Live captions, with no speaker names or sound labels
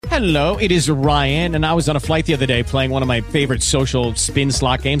Hello, it is Ryan, and I was on a flight the other day playing one of my favorite social spin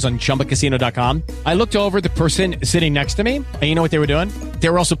slot games on ChumbaCasino.com. I looked over at the person sitting next to me, and you know what they were doing? They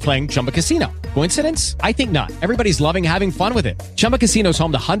were also playing Chumba Casino. Coincidence? I think not. Everybody's loving having fun with it. Chumba Casino is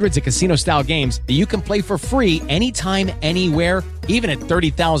home to hundreds of casino-style games that you can play for free anytime, anywhere, even at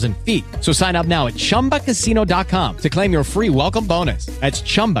 30,000 feet. So sign up now at ChumbaCasino.com to claim your free welcome bonus. That's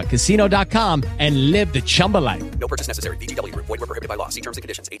ChumbaCasino.com and live the Chumba life. No purchase necessary. VGW. Void where prohibited by law. See terms and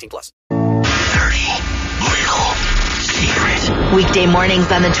conditions. 18+. 30 Legal Secret. Weekday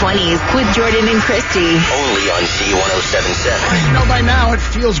mornings on the 20s with Jordan and Christy. Only on Z1077. You know, by now it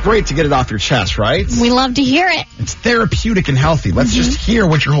feels great to get it off your chest, right? We love to hear it. It's therapeutic and healthy. Let's just hear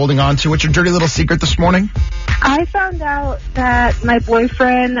what you're holding on to. What's your dirty little secret this morning? I found out that my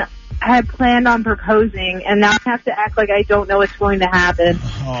boyfriend had planned on proposing, and now I have to act like I don't know what's going to happen.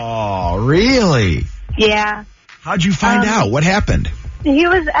 Oh, really? Yeah. How'd you find out? What happened? He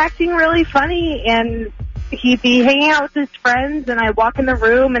was acting really funny, and he'd be hanging out with his friends, and I'd walk in the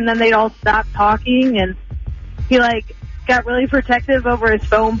room, and then they'd all stop talking, and he, got really protective over his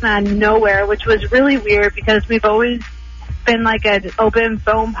phone out of nowhere, which was really weird because we've always been an open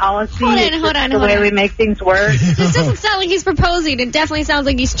phone policy. Hold on. The way we make things work. This doesn't sound like he's proposing. It definitely sounds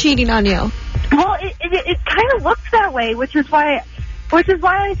like he's cheating on you. Well, it kind of looks that way, which is why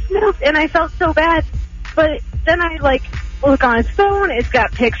I snooped, and I felt so bad. But then I look on his phone. It's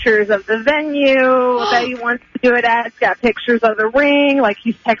got pictures of the venue that he wants to do it at. It's got pictures of the ring.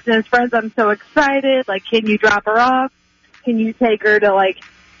 He's texting his friends. I'm so excited. Can you drop her off? Can you take her to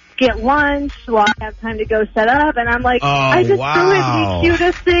get lunch? Well, I have time to go set up. And I'm I just threw him the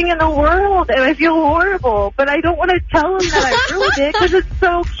cutest thing in the world, and I feel horrible. But I don't want to tell him that I ruined it because it's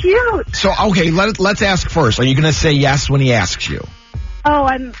so cute. So, okay, let's ask first. Are you going to say yes when he asks you? Oh,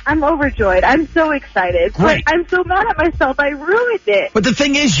 I'm overjoyed. I'm so excited. Great. But I'm so mad at myself. I ruined it. But the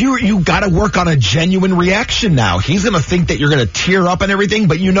thing is, you got to work on a genuine reaction now. He's going to think that you're going to tear up and everything,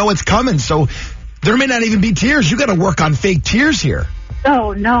 but you know it's coming. So there may not even be tears. You got to work on fake tears here.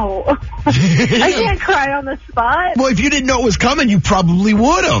 Oh, no. I can't cry on the spot. Well, if you didn't know it was coming, you probably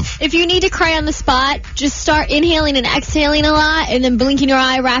would have. If you need to cry on the spot, just start inhaling and exhaling a lot and then blinking your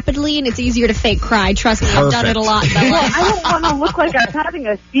eye rapidly, and it's easier to fake cry. Trust me, I've done it a lot. Well, I don't want to look like I'm having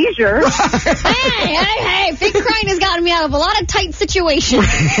a seizure. Hey, fake crying has gotten me out of a lot of tight situations.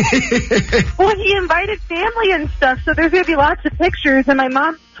 Well, he invited family and stuff, so there's going to be lots of pictures, and my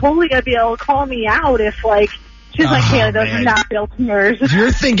mom's totally going to be able to call me out if, she's Kayla, those are not real tears.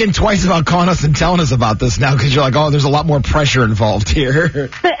 You're thinking twice about calling us and telling us about this now because you're there's a lot more pressure involved here.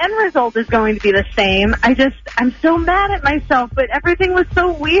 The end result is going to be the same. I'm so mad at myself, but everything was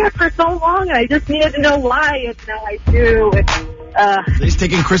so weird for so long, and I just needed to know why, and now I do. He's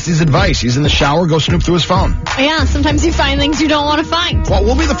taking Christy's advice. He's in the shower, go snoop through his phone. Yeah, sometimes you find things you don't want to find. Well,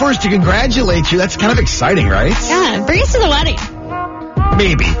 we'll be the first to congratulate you. That's kind of exciting, right? Yeah, bring us to the wedding.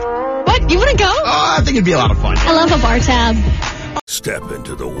 Maybe. What? You want to go? Oh, I think it'd be a lot of fun. I love a bar tab. Step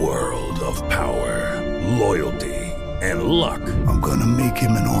into the world of power, loyalty, and luck. I'm gonna make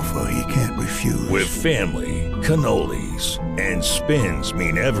him an offer he can't refuse. With family, cannolis, and spins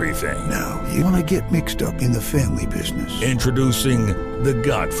mean everything. Now, you wanna get mixed up in the family business. Introducing The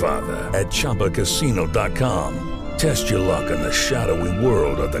Godfather at ChumbaCasino.com. Test your luck in the shadowy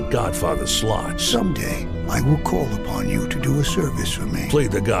world of The Godfather slot. Someday, I will call upon you to do a service for me. Play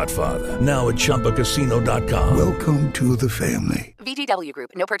The Godfather, now at ChumbaCasino.com. Welcome to the family. VGW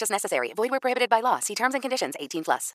Group. No purchase necessary. Void where prohibited by law. See terms and conditions. 18+.